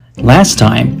Last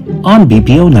time on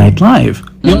BPO Night Live.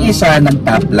 Yung isa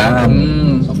nag-tap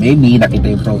lang. So maybe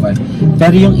nakita yung profile.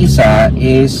 Pero yung isa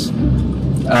is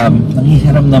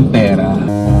nanghihiram ng pera.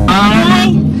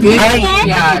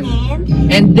 Yeah.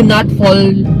 And do not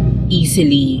fall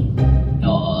easily.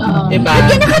 Diba?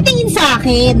 Ba't ka nakatingin sa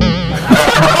akin?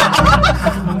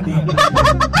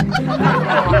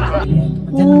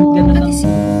 Ganun lang.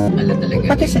 Ala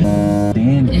talaga. Pati sa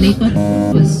din. And I thought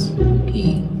it was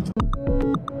okay.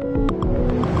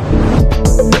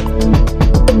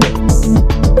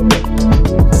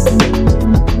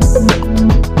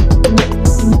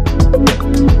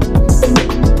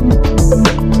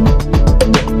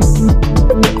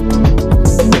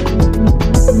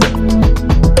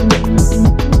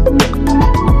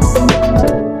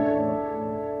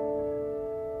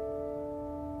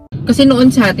 Kasi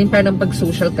noon sa atin, parang pag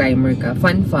social climber ka,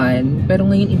 fun, pero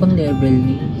ngayon ibang level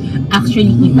ni.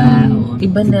 Actually, iba.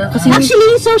 Iba na. Kasi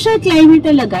Actually, social climber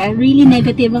talaga, really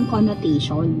negative ang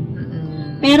connotation.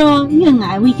 Pero, yun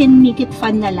nga, we can make it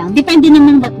fun na lang. Depende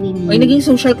naman what we mean. Ay, naging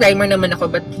social climber naman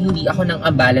ako, but hindi ako nang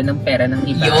abala ng pera ng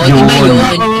iba. Iba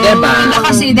yun. Diba?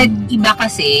 Iba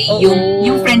kasi,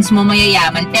 yung friends mo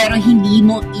mayayaman, pero hindi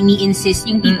mo ini-insist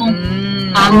yung tipong,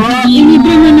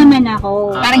 inibre mo naman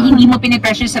ako. parang hindi mo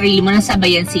pinipressure sarili mo na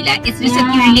sabayan sila. It's just that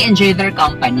you really enjoy their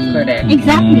company. Correct.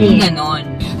 Exactly. Ganon.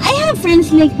 I have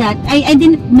friends like that. I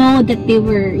didn't know that they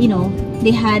were,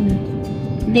 they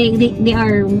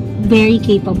are very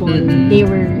capable. They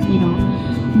were,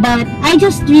 but I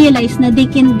just realized na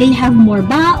they have more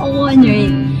baon,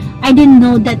 right? I didn't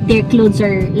know that their clothes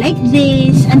are like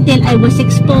this until I was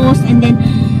exposed, and then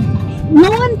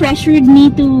no one pressured me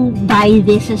to buy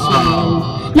this as well.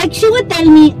 Like, she would tell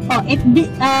me,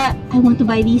 I want to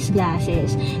buy these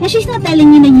glasses. And she's not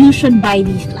telling me that you should buy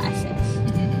these glasses.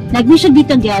 Like, we should be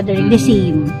together, the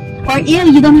same. Or,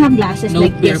 you don't have glasses No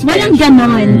like this. peer Walang pressure.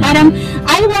 ganon. Parang,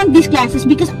 I want these glasses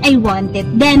because I want it.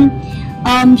 Then,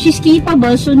 she's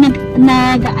capable, so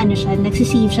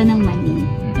nagsisave siya ng money.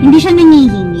 Hindi siya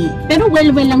nangihingi. Pero well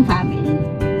ang family.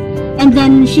 And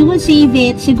then, she will save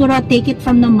it, siguro take it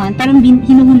from the month, parang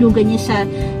hinuhulugan niya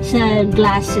sa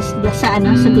glasses, sa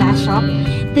glass shop.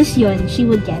 Tapos yun, she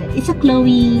would get it. It's a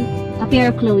pair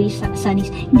of Chloe Sunnies.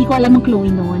 Hindi ko alam ang Chloe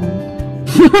noon.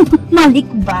 Mali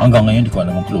ko ba? Hanggang ngayon, hindi ko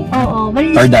alam ang clue. Oo.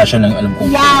 Kardashian lang alam kong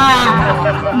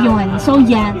Yun. So,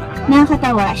 yeah.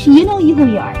 Nakakatawa. You know who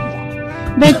you are.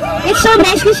 But, it's so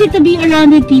nice kasi to be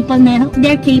around with people na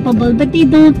they're capable, but they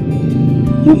don't.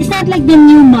 It's not like the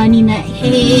new money na,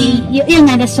 hey, yung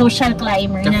nga, the social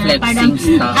climber The na flexing parang,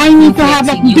 stuff. I need to have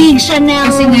that big Chanel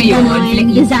Kasi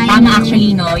ngayon, designer. tama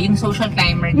actually, no, yung social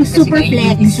climber, Yung kasi super ngayon,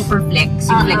 flex. yung super flex,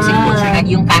 yung flexing culture na,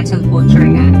 yung cancel culture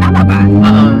na. Tama ba?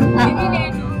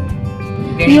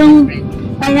 Very Yung,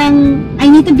 different. parang, I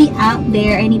need to be out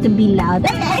there, I need to be loud.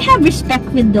 I have respect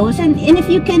with those, and if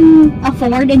you can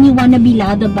afford and you want to be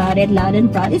loud about it, loud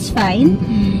and proud, it's fine.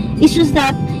 It's just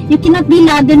that, you cannot be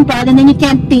loud and proud and then you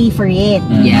can't pay for it.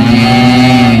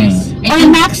 Yes. Or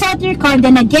max out your card,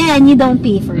 then again, you don't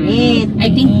pay for it. I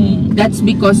think that's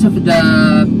because of the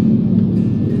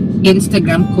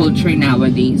Instagram culture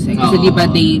nowadays. Kasi di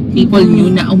ba people knew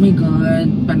na, oh my God,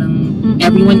 parang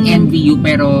everyone envy you,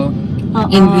 pero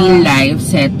in real life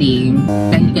setting,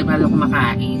 dahil kayo pala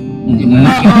kumakain. Di ba?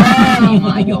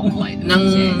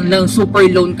 Nang super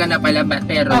loan ka na pala ba,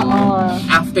 pero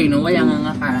after no, wala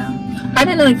nga ka.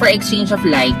 Paano lang for exchange of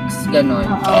likes, gano'n.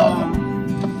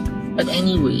 But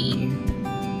anyway.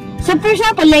 So, for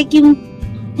example, like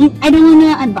I don't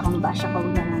wanna, baka mabasha ko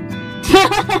gano'n.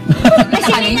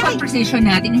 Kasi yung conversation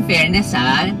natin, in fairness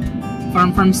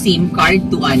from SIM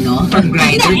card to from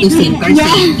Grindr to SIM card,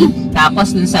 same.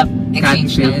 Tapos dun sa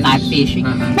exchange ng catfishing.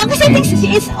 No, kasi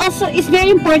it's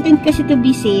very important kasi to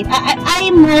be safe. I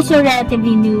am also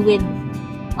relatively new with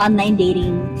online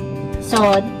dating.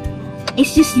 So,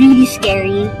 it's just really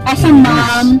scary. As a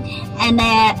mom, and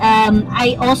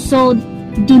I also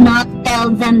do not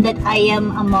tell them that I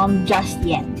am a mom just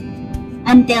yet.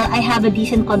 Until I have a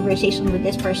decent conversation with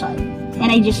this person.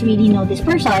 And I just really know this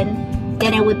person,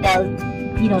 then I would tell,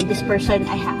 this person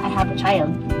I have a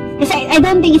child. Because I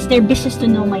don't think it's their business to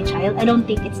know my child. I don't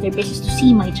think it's their business to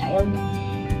see my child.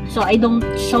 So I don't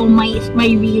show my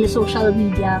real social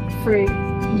media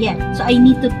yet. So I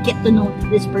need to get to know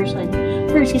this person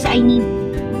first. Kasi I need,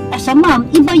 as a mom,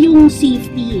 iba yung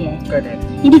safety Correct.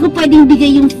 Hindi ko pwedeng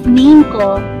bigay yung name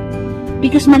ko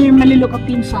because malulok up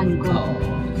yung son ko.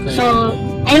 So,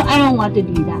 I don't want to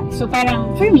do that. So,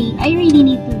 parang, for me, I really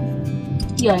need to,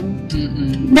 yun.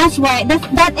 That's why,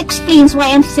 that explains why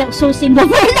I'm so single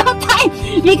for a long time.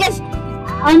 Because,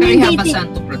 online Pero you have a dating, son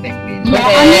to protect it.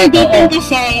 online dating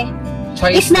kasi,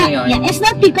 Choice It's not, na yun. yeah, it's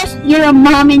not because you're a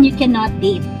mom and you cannot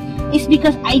date. It's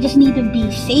because I just need to be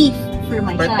safe for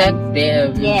my son.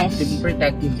 Protective. Yes. To be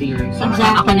protective to your son.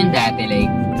 Exactly. Ako nung dati,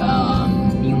 like,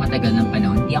 yung matagal ng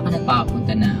panahon, hindi ako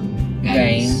nagpapunta na,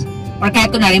 guys. Or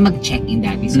kahit ko na rin mag-check-in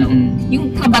dati. So,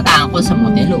 yung kabataan ko sa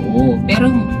motel, oo. Pero,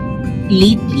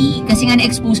 lately, kasi nga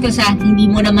na-expose ka sa hindi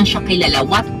mo naman siya kilala,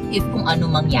 what if kung ano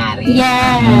mangyari?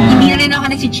 Yeah. Hindi na rin ako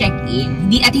nag-check-in.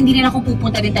 Hindi rin ako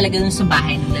pupunta rin talaga dun sa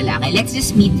bahay ng lalaki. Let's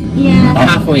just meet Yeah.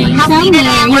 Halfway. halfway na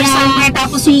lang or Yeah. somewhere.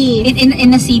 Tapos, Safe.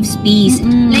 in a safe space.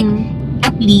 Mm-mm. Like,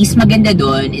 at least, maganda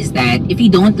doon is that if you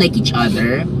don't like each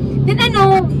other, then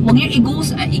wag yung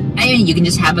egos, ayun, you can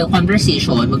just have a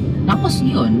conversation. Tapos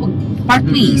yun, wag part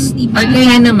ways, diba? Or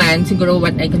kaya naman, siguro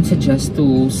what I can suggest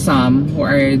to some who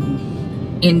are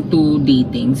into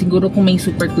dating, siguro kung may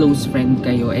super close friend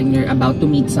kayo and you're about to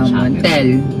meet someone, tell.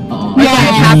 Oo. Or Yes.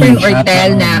 chaperone or Chaperone.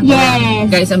 tell na, Yes.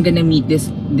 guys, I'm gonna meet this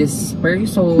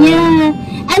person. Yeah.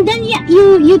 And then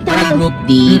you Para tell group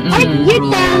date. Or you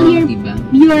tell your diba?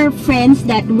 your friends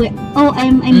that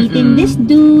I'm meeting this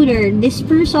dude or this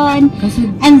person, Kasi,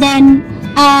 and then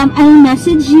I'll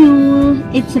message you.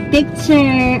 It's a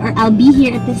picture, or I'll be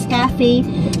here at this cafe.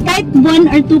 Kahit 1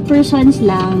 or 2 persons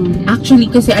lang. actually,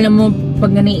 kasi alam mo,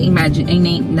 pag na-imagine,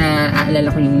 naaalala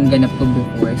ko yung ganap ko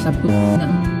before, sabi ko,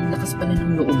 ang lakas pala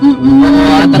ng loob ko.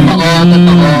 Mm-mm. Totoo.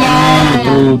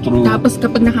 Yeah. True. Tapos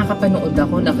kapag nakakapanood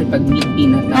ako, nakipag-meet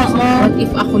na Oo. what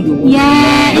if ako yun?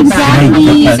 Yeah, Diba?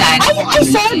 exactly. Sana I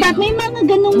saw that. May mga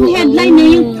ganong headline na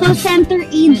yung call center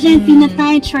agent,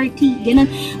 pinatay, Charty, ganun.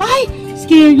 Ay,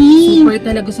 scary. Super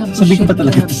talaga sabi ko, Sabi ko pa shit,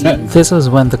 talaga grabe. sa... This is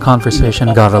when the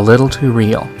conversation got a little too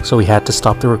real, so we had to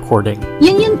stop the recording.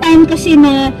 Yun yung time kasi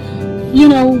na,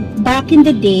 back in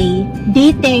the day,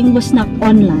 dating was not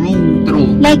online. True.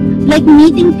 Like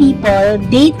meeting people,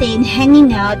 dating,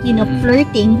 hanging out,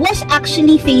 flirting was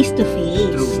actually face to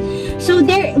face. So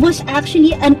there was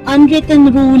actually an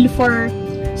unwritten rule for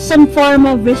some form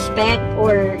of respect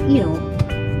or,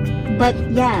 but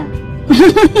yeah.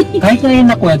 Kahit ngayon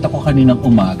nakwento ko kaninang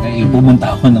umaga,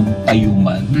 pumunta ako ng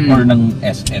Tayuman or ng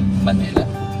SM Manila.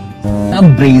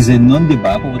 Ang brazen nun, di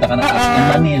ba? Pumunta ka ng SM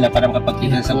Manila para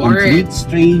makapagkita sa complete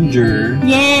stranger.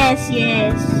 Yes.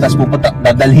 Tapos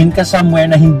dadalhin ka somewhere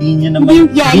na hindi nyo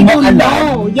naman, Yeah, hindi you mo don't alam.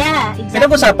 know. Yeah, exactly.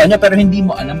 Pinag-usapan nyo pero hindi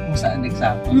mo alam kung saan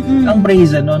exact. Mm-mm. Ang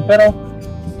brazen nun. Pero,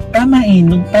 tama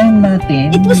nung time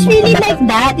natin. It was really like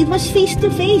that. It was face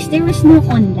to face. There was no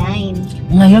online.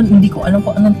 Ngayon, hindi ko alam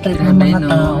kung anong trend ng mga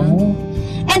tao.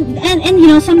 And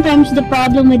sometimes the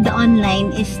problem with the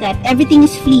online is that everything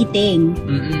is fleeting.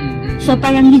 So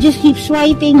parang you just keep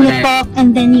swiping, you Correct. talk,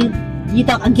 and then you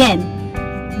talk again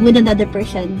with another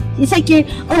person. It's like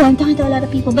I'm talking to a lot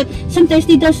of people, but sometimes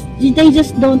they just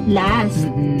don't last.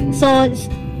 So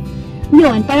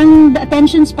yun, parang the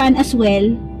attention span as well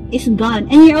is gone,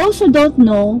 and you also don't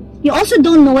know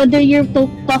whether you're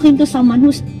talking to someone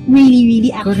who's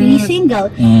really actually Correct. single,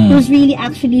 who's really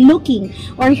actually looking,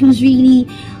 or who's really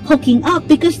hooking up,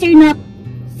 because they're not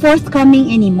forthcoming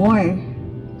anymore.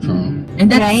 And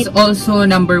that's Right? also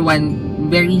number one,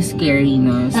 very scary,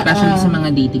 no? Especially sa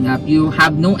mga dating app. You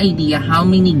have no idea how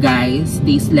many guys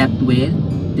they slept with,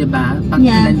 diba?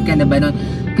 Pagkilan ka na ba nun?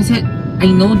 Kasi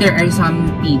I know there are some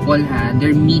people,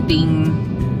 they're meeting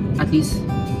at least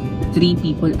 3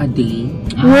 people a day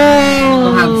Whoa! to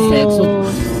have sex. So,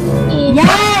 Yeah.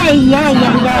 Diba?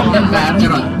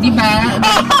 Diba?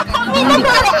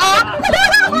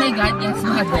 Oh my God, yes,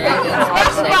 mother.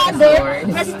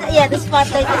 The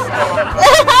spotlight is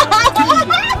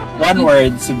One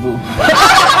word, Cebu.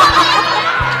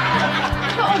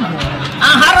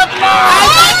 Ang harap mo!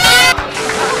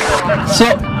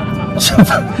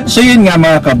 So yun nga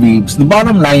mga kabibs. The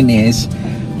bottom line is,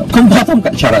 kung bottom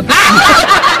ka, charot.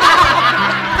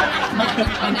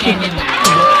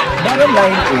 Bottom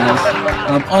line is,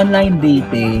 online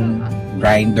dating,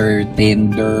 Grindr,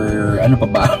 Tinder, ano pa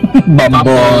ba?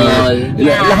 Bumble.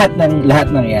 Lahat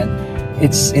ng yan.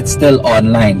 It's still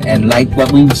online. And like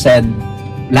what we've said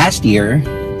last year,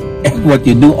 what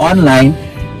you do online,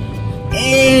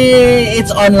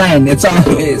 it's online. It's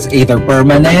either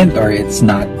permanent or it's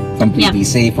not completely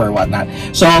safe or whatnot.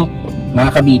 So,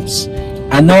 mga kabibs,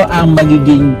 ano ang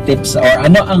magiging tips or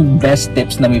ano ang best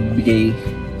tips na mibibigay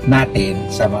natin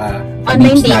sa mga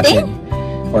Online kabibs natin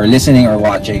or listening or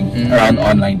watching around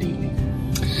online dating?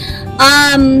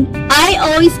 I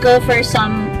always go for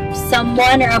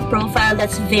someone or a profile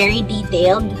that's very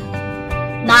detailed,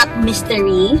 not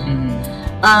mystery.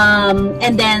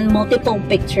 And then multiple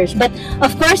pictures. But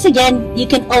of course, again, you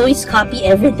can always copy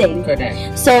everything.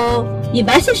 Correct. So you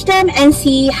message them and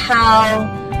see how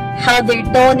how their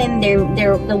tone and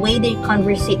the way they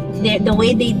the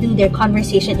way they do their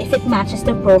conversation, if it matches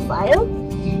the profile,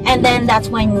 and then that's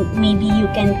when maybe you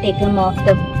can take them off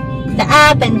the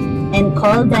app and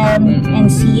call them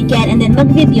and see again, and then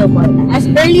mag-video call na. As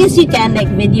early as you can, like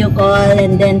video call,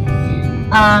 and then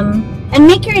and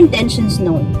make your intentions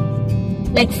known,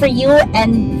 like for you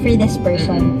and for this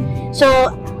person.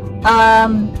 So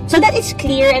that it's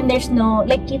clear and there's no,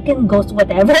 like, you can ghost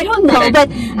whatever, I don't know, but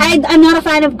I'm not a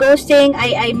fan of ghosting.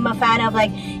 I'm a fan of,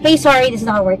 like, hey, sorry, this is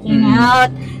not working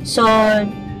out, so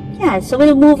yeah, so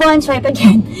we'll move on, swipe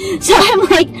again. So I'm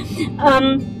like,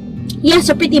 yeah,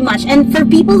 so pretty much. And for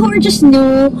people who are just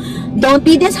new, don't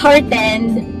be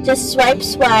disheartened. Just swipe,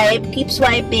 keep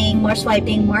swiping, more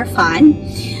fun.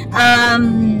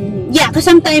 Yeah, because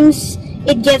sometimes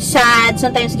it gets sad,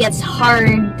 sometimes it gets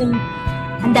hard to,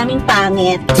 ang daming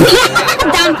pangit.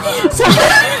 So,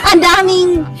 ang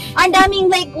daming,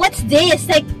 like, what's this?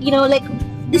 Like, you know, like,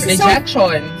 this is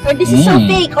rejection. Or this is so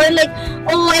fake. Or like,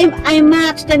 oh, I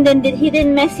matched and then he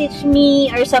didn't message me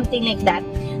or something like that.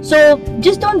 So,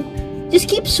 just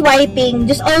keep swiping.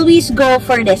 Just always go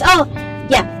for this. Oh,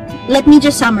 yeah. Let me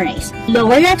just summarize.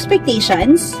 Lower your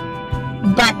expectations,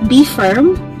 but be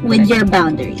firm with your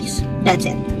boundaries. That's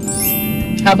it.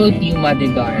 How about you,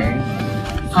 Madidar?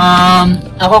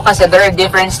 Ako kasi there are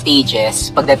different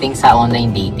stages pagdating sa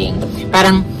online dating.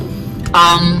 Parang,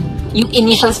 yung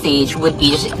initial stage would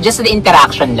be just the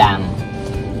interaction lang.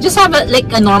 Just have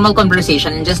like a normal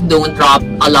conversation and just don't drop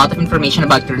a lot of information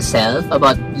about yourself,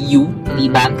 about you,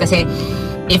 diba? Kasi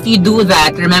if you do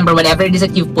that, remember, whatever it is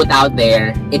that you've put out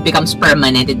there, it becomes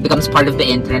permanent, it becomes part of the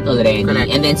internet already.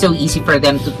 Correct. And then so easy for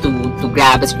them to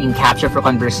grab a screen capture for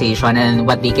conversation, and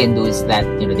what they can do is that,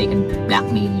 you know, they can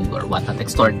blackmail you or whatnot,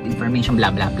 extort information,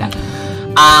 blah, blah, blah.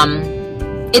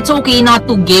 It's okay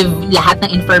not to give lahat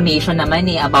ng information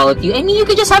naman about you. I mean, you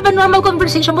could just have a normal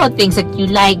conversation about things that you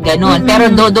like, ganon.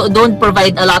 Pero don't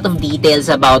provide a lot of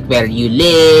details about where you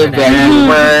live, where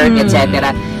you work,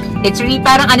 etc. It's really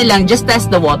parang ano lang, just test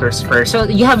the waters first. So,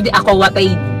 you have what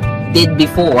I did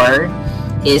before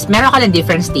is meron ka lang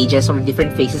different stages or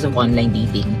different phases of online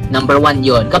dating. Number 1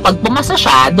 yun. Kapag pumasa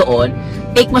siya doon,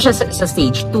 take mo siya sa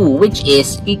stage 2, which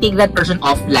is, you take that person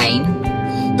offline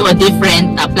to a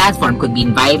different platform. Could be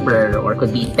in Viber or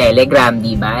could be in Telegram,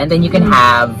 diba? And then you can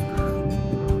have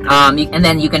a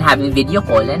video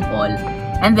call and all.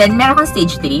 And then meron kang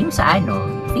stage 3 sa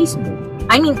Facebook.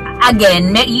 I mean,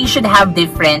 again, you should have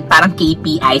different parang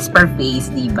KPIs per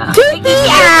face, diba?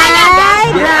 KPI!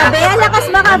 Grabe, lakas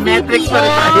maka-metrics pa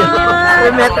rin tayo.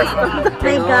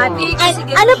 My God.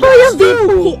 Ano po yung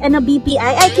BPI?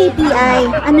 Ay, KPI.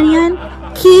 Ano yan?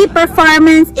 Key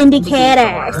Performance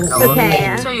Indicators.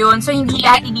 Okay. So yun, so hindi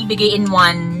lahat ibibigay in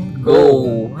one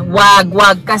go. Wag.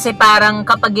 Kasi parang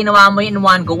kapag ginawa mo in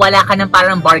one go, wala ka ng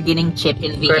parang bargaining chip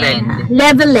in the end.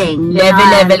 Leveling.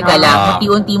 Level ka lang.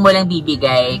 Unti-unti mo lang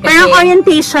bibigay. Kasi, parang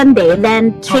orientation day,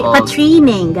 then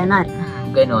pa-training, ganon.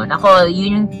 Ganon. Ako,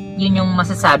 yun yung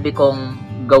masasabi kong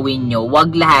gawin nyo.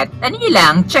 Wag lahat. Ano nyo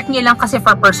lang, check nyo lang kasi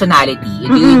for personality.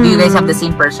 Do you guys have the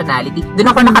same personality? Doon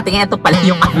ako nakatingin, ito pala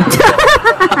yung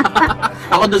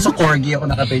Ako doon sa corgi ako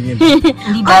nakatingin.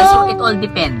 Diba? So, it all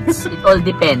depends. It all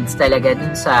depends talaga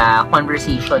dun sa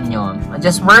conversation nyo.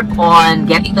 Just work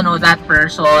on getting to know that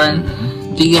person.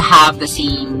 Do you have the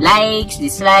same likes,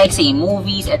 dislikes, same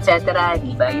movies, etc.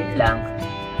 Diba? Yun lang.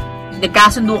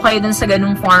 Nagkasundo kayo dun sa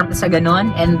ganung form, sa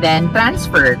ganon, and then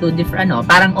transfer to different,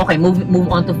 parang okay, move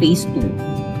on to phase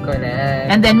 2. Correct.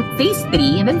 And then phase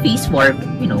 3, and then phase 4,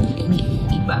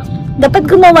 diba? Dapat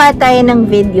gumawa tayo ng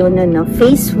video no?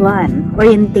 Phase 1,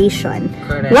 orientation.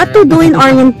 Correct. What to do in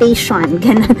orientation.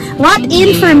 What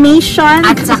information.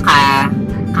 At saka,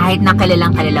 kahit na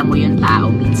kilala mo yung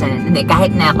tao, minsan,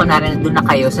 kahit na kunwari doon na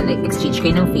kayo sa exchange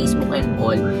kayo ng Facebook and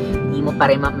all, hindi mo pa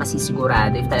rin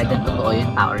masisigurado if talagang totoo yung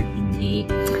tao or hindi.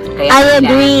 Kaya I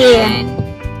agree.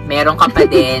 Meron ka pa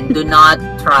din, do not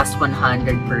trust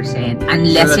 100%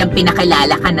 unless yung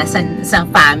pinakilala ka na sa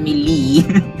family.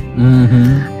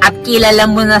 At kilala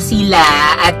mo na sila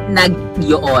at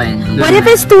nag-yoon. What if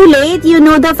it's too late? You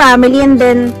know the family and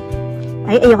then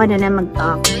ayoko na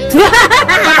mag-talk.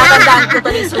 Natatandaan ko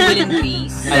ito sa Will and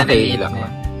Grace. Iilak.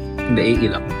 Hindi,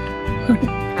 iilak.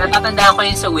 Natatandaan ko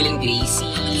yun sa Will and Grace. Si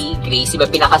Grace, diba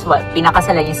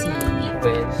pinakasalan niya si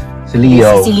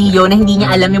Leo. Si Leo na hindi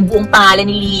niya alam yung buong pangalan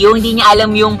ni Leo. Hindi niya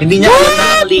alam yung... Hindi niya alam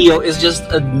na Leo is just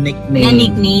a nickname. Na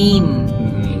nickname.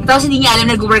 Tapos hindi niya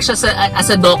alam nag-work siya as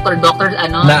a doctor,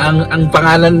 na ang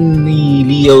pangalan ni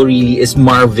Leo really is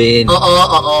Marvin.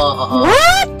 Oo.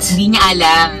 What? Hindi niya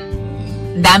alam.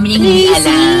 Ang dami niya hindi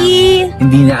alam.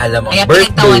 Hindi niya alam ang kaya birthday.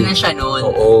 Kaya pinagtawanan siya noon.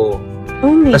 Oo.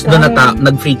 Oh my Tapos doon God.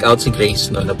 nag-freak out si Grace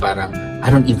no, na parang, I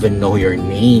don't even know your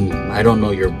name. I don't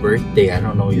know your birthday. I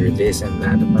don't know your this and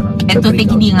that. Parang, And to nag-freak think,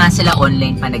 out. hindi nga sila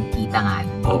online pa nagkita nga.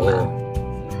 Oo.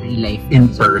 Real life. In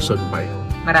person pa yun.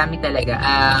 Marami talaga.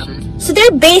 So there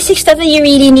are basic stuff that you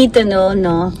really need to know,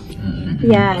 no?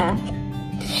 Yeah.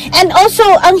 And also,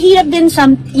 ang hirap din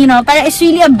para it's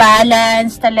really a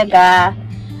balance talaga.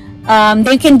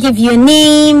 They can give you a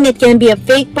name, it can be a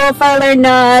fake profile or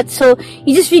not. So,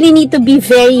 you just really need to be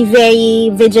very,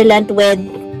 very vigilant with,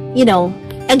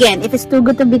 again, if it's too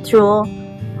good to be true,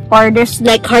 or there's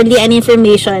like hardly any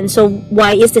information, so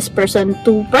why is this person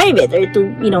too private or too,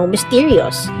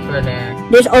 mysterious?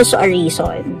 There's also a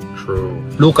reason. True.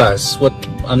 Lucas,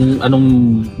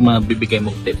 anong mabibigay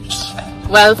mong tips?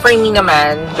 Well, for me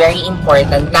naman, very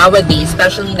important nowadays,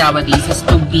 especially nowadays, is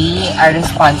to be a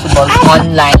responsible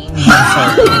online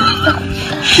user.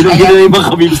 Ginagawa yung mga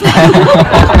kabibs na.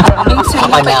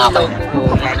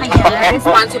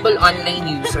 Responsible online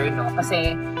user, no?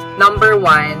 Kasi, number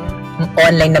one,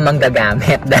 online namang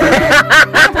gagamit.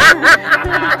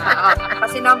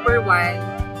 kasi number one,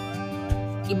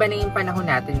 iba na yung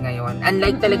panahon natin ngayon.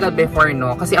 Unlike talaga before,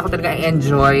 no? Kasi ako talaga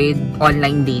enjoyed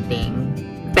online dating.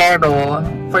 Pero,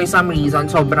 for some reason,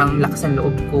 sobrang lakas ng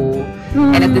loob ko.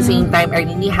 And at the same time, I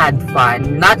really had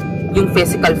fun. Not yung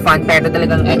physical fun, pero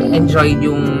talagang enjoyed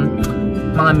yung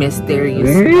mga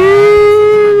mysterious.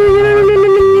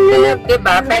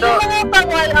 Diba? Pero, yung mga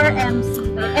pang YRMC,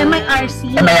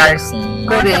 MIRC.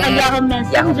 correct. Saka Yahoo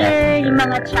Messenger, yung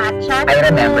mga chat-chat. I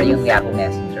remember yung Yahoo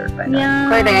Messenger pa na.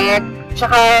 Yeah. Correct.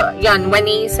 Tsaka, yan, when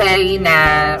they say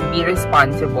na be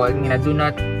responsible, do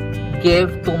not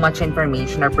give too much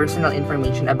information or personal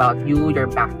information about you, your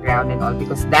background and all,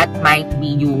 because that might be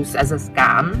used as a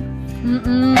scam.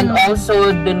 And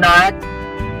also, do not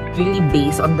really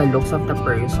base on the looks of the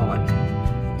person.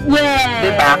 Yes.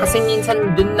 Diba? Kasi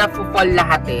minsan dun na fall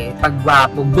lahat pag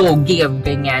gwapo, go, give,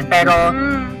 ganyan. Pero,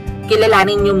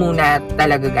 kilalanin nyo muna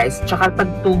talaga, guys. Tsaka pag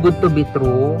too good to be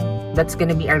true, that's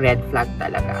gonna be a red flag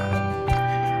talaga.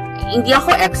 Hindi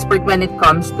ako expert when it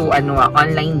comes to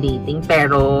online dating,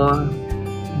 pero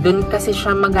dun kasi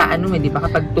siya di ba?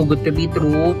 Kapag too good to be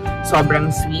true,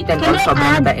 sobrang sweet and all,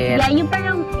 sobrang bait. Yeah, yung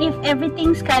parang if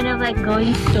everything's kind of like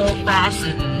going so fast,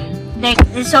 like,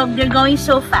 so they're going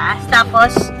so fast,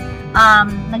 tapos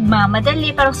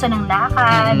nagmamadali, parang sanang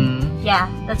lakad.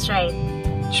 Yeah, that's right.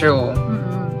 True.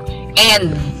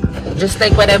 And just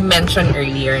like what I've mentioned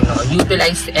earlier,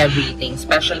 utilize everything,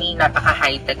 especially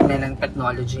napaka-high-tech na ng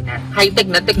technology na. High-tech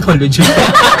na technology.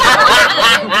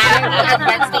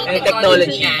 Advanced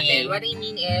technology natin. What I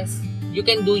mean is, you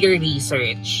can do your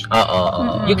research.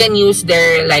 You can use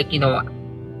their,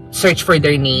 search for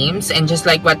their names, and just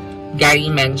like what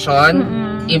Gary mentioned,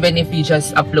 even if you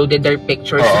just uploaded their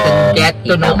pictures, you can get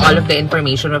to know all of the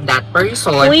information of that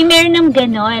person. Uy, meron ng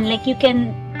ganon. Like, you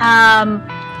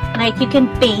can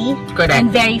pay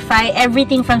and verify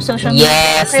everything from social media.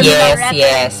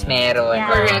 Yes, meron.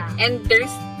 Yeah. Correct. And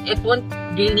it won't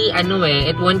really,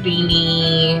 it won't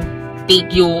really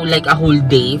take you like a whole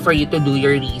day for you to do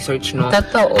your research, no?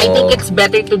 Totoo. I think it's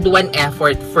better to do an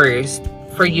effort first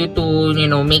for you to,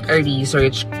 make a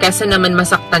research, kasi naman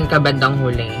masaktan ka bandang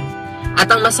huli.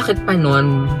 At ang masakit pa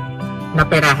nun,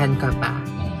 naperahan ka pa.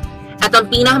 At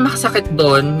ang pinakamasakit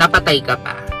doon, napatay ka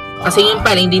pa. Kasi yun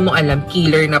pala, hindi mo alam,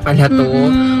 killer na pala to.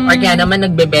 Or kaya naman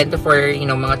nagbebenta for,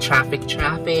 mga traffic,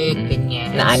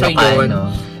 ganyan.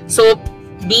 So,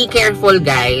 be careful,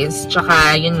 guys.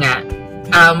 Tsaka, yun nga,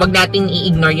 wag nating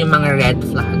i-ignore yung mga red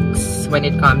flags when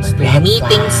it comes to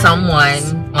meeting someone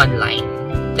online.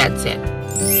 That's it.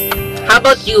 How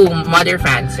about you, Mother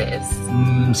Francis?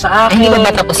 Sa akin, Hindi ba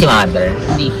tapos si Mother?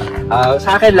 Hindi pa.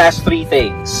 sa akin, last three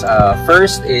things.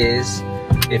 First is,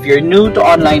 if you're new to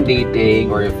online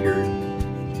dating, or if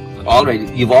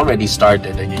you've already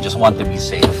started and you just want to be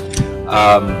safe,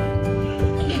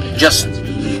 just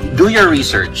do your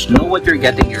research. Know what you're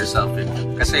getting yourself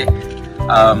into. Kasi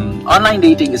online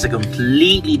dating is a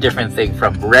completely different thing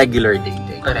from regular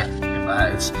dating. Correct.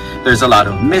 There's a lot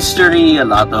of mystery, a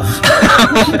lot of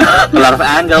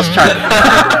angles.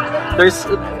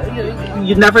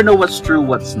 You never know what's true,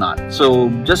 what's not. So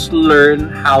just learn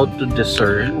how to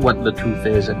discern what the truth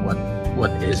is and what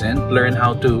isn't. Learn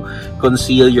how to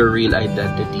conceal your real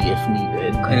identity if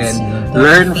needed, and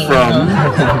learn from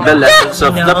the lessons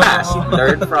of the past.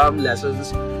 Learn from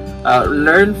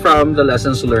the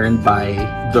lessons learned by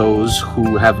those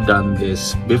who have done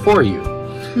this before you.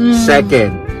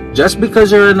 Second, just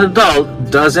because you're an adult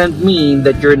doesn't mean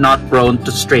that you're not prone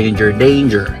to stranger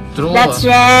danger. True. That's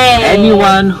right.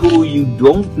 Anyone who you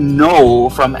don't know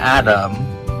from Adam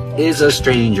is a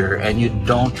stranger and you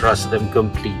don't trust them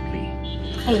completely.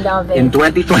 I love it. In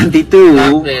 2022,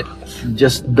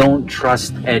 just don't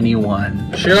trust anyone.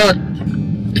 Shoot.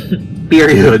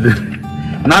 Period.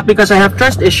 Not because I have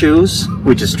trust issues,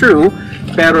 which is true,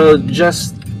 pero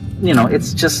just, you know,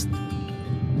 it's just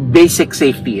basic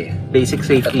safety eh. Basic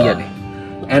safety yan eh.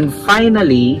 And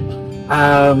finally,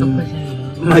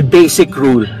 my basic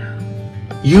rule,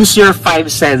 use your 5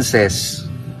 senses.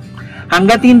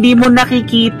 Hanggat hindi mo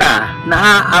nakikita,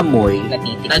 naaamoy,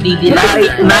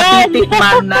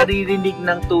 natitikman, naririnig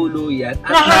ng tuluyan,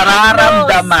 at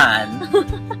nararamdaman,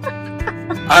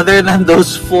 other than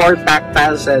those 4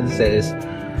 tactile senses,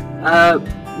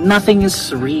 nothing is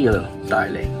real,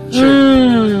 darling.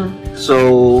 Sure.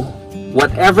 So,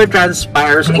 whatever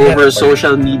transpires over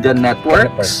social media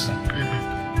networks,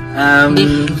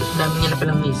 Dami niya na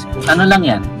palang miss ko. ano lang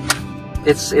yan?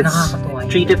 It's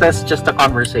treat it as just a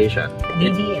conversation.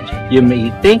 You may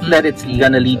think that it's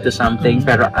gonna lead to something,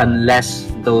 pero unless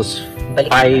those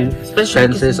 5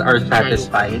 senses are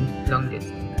satisfied, Long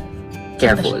distance.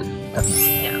 careful.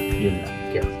 Yeah. Yun lang.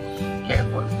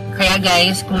 Careful. Kaya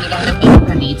guys, kung naghahanap kayo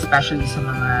ng date, especially sa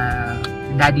mga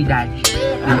daddy-daddy,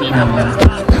 hindi naman.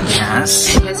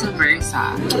 Yes. And vice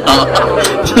versa.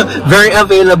 Very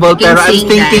available, You can pero I'm sing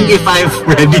thinking that. if I'm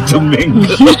ready to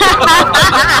mingle.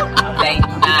 Like,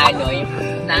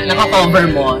 naka-cover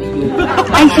mo.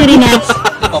 Ay, sorry na.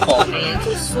 Ayan,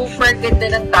 so super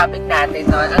ganda ng topic natin,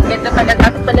 no? Ang ganda pala,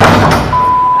 dapat pala.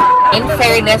 In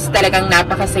fairness, talagang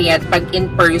napakasaya pag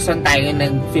in person tayo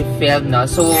nag-film, no?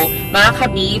 So, mga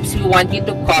kabibs, we want you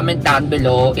to comment down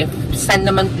below if saan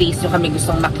naman place nyo kami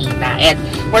gustong makita. And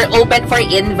we're open for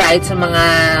invites sa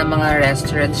mga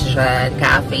restaurants dyan,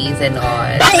 cafes and all.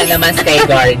 Baka naman Sky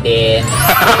Garden.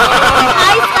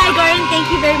 Hi, Sky Garden. Thank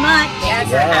you very much.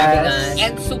 Yes, for having us.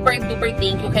 And super duper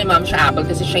thank you kay Ma'am Apple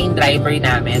kasi siya yung driver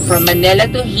namin. From Manila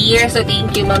to here, so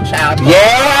thank you, Ma'am Apple.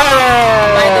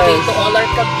 Yeah! By the way, to all our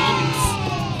kabibs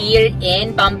here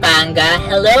in Pampanga,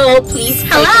 hello! Please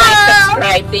click Hello! like,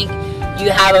 subscribe. Think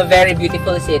you have a very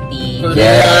beautiful city.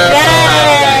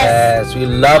 Yes! We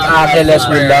love Angeles,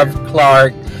 we love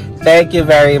Clark. Thank you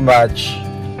very much.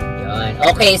 Yun.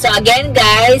 Okay, so again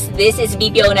guys, this is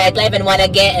BPO Nightlife and one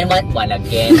again. And once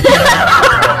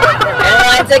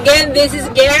again, this is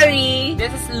Gary. This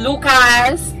is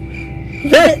Lucas.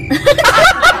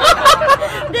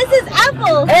 This is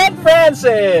Apple. And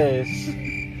Francis!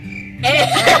 See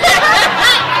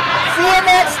you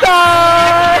next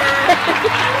time!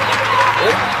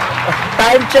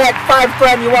 Time check,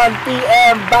 5:21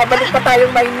 PM. Babalik pa tayong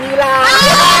Maynila.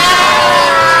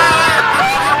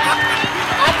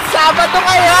 At Sabado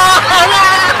kayo!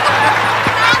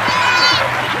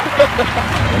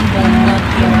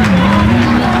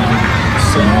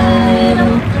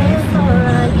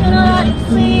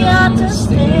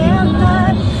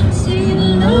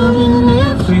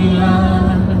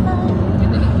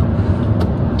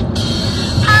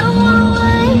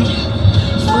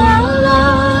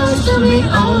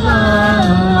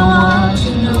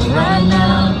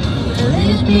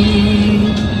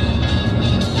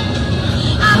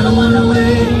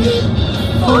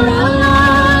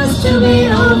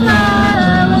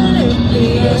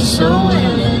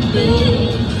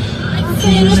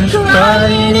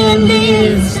 Crying in the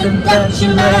instant that you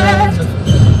left.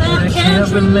 I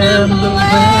can't remember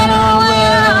when or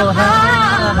where or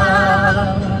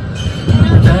how.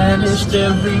 Vanished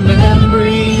every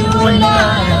memory when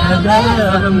I have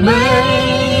ever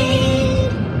made.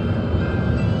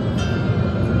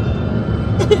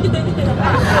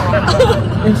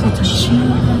 If it was you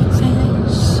like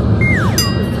this,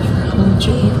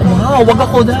 wow, wag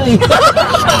ako dahil.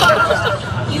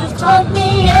 You've taught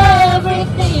me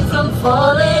everything from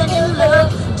falling in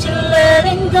love to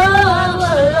letting go of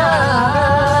a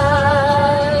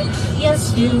lie.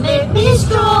 Yes, you make me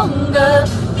stronger,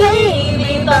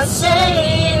 baby, by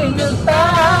saying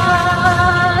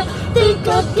goodbye. Think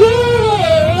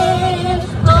again,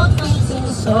 oh, don't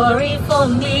feel sorry for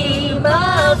me,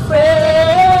 my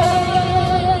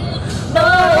friend. No,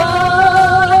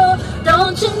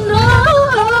 don't you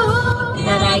know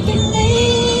that I can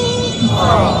live?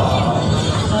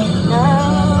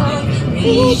 I can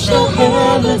reach the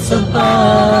heavens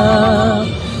above.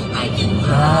 I can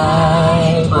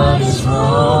hide what is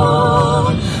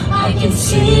wrong. I can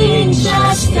sing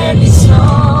just any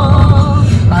song.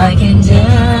 I can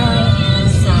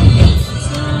dance.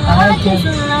 I can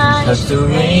touch the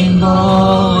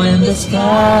rainbow in the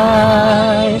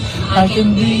sky. I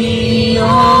can be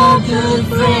your good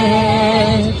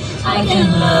friend. I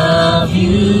can love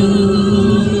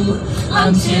you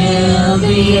until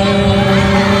the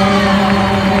end.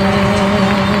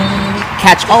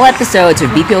 Catch all episodes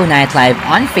of BPO Nightlife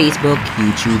on Facebook,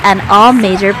 YouTube, and all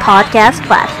major podcast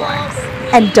platforms.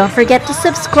 And don't forget to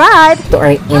subscribe to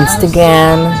our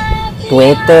Instagram,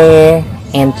 Twitter,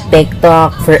 and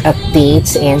TikTok for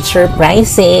updates and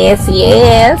surprises.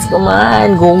 Yes, come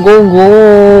on, go, go,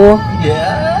 go.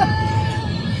 Yeah.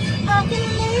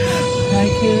 I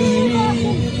can